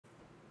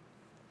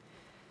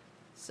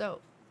So,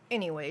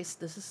 anyways,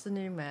 this is the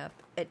new map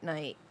at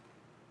night.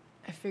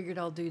 I figured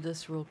I'll do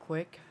this real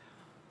quick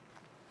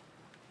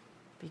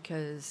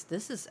because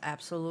this is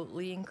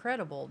absolutely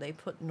incredible. They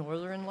put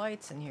northern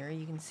lights in here.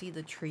 You can see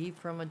the tree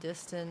from a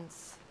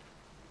distance.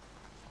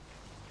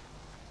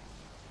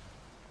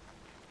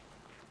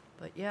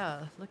 But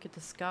yeah, look at the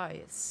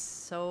sky. It's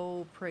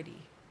so pretty.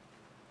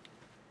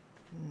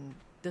 And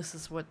this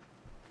is what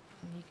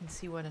you can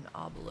see what an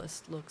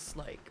obelisk looks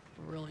like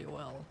really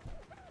well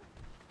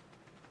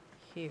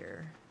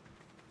here.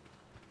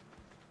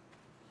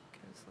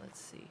 Because let's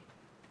see.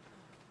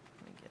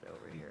 Let me get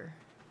over here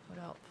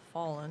without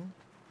falling.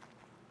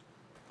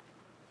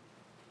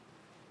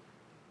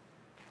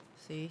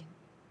 See?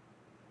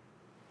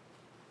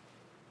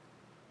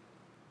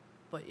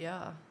 But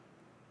yeah.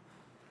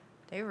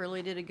 They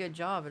really did a good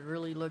job. It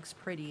really looks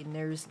pretty. And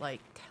there's like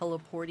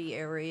teleporty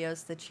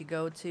areas that you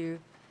go to.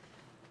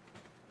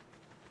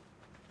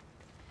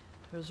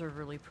 Those are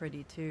really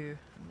pretty too.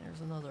 And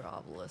there's another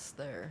obelisk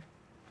there.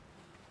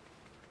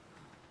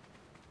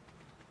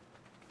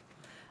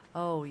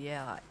 Oh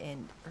yeah,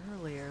 and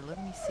earlier,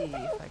 let me see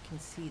if I can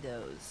see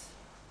those.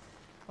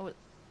 I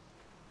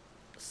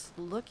was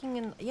looking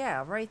in,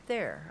 yeah, right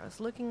there. I was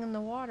looking in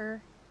the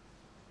water.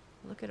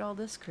 Look at all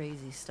this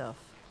crazy stuff.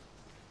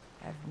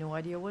 I have no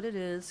idea what it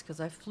is because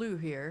I flew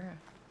here.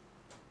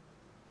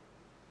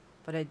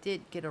 But I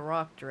did get a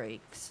rock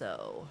drake,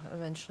 so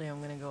eventually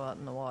I'm going to go out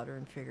in the water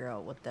and figure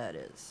out what that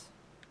is.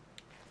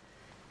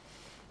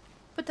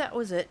 But that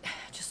was it.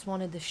 Just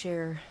wanted to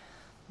share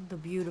the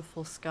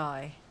beautiful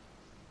sky.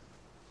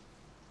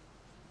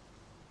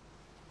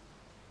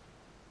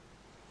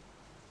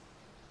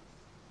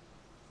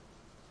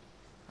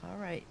 All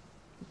right.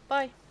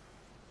 Bye.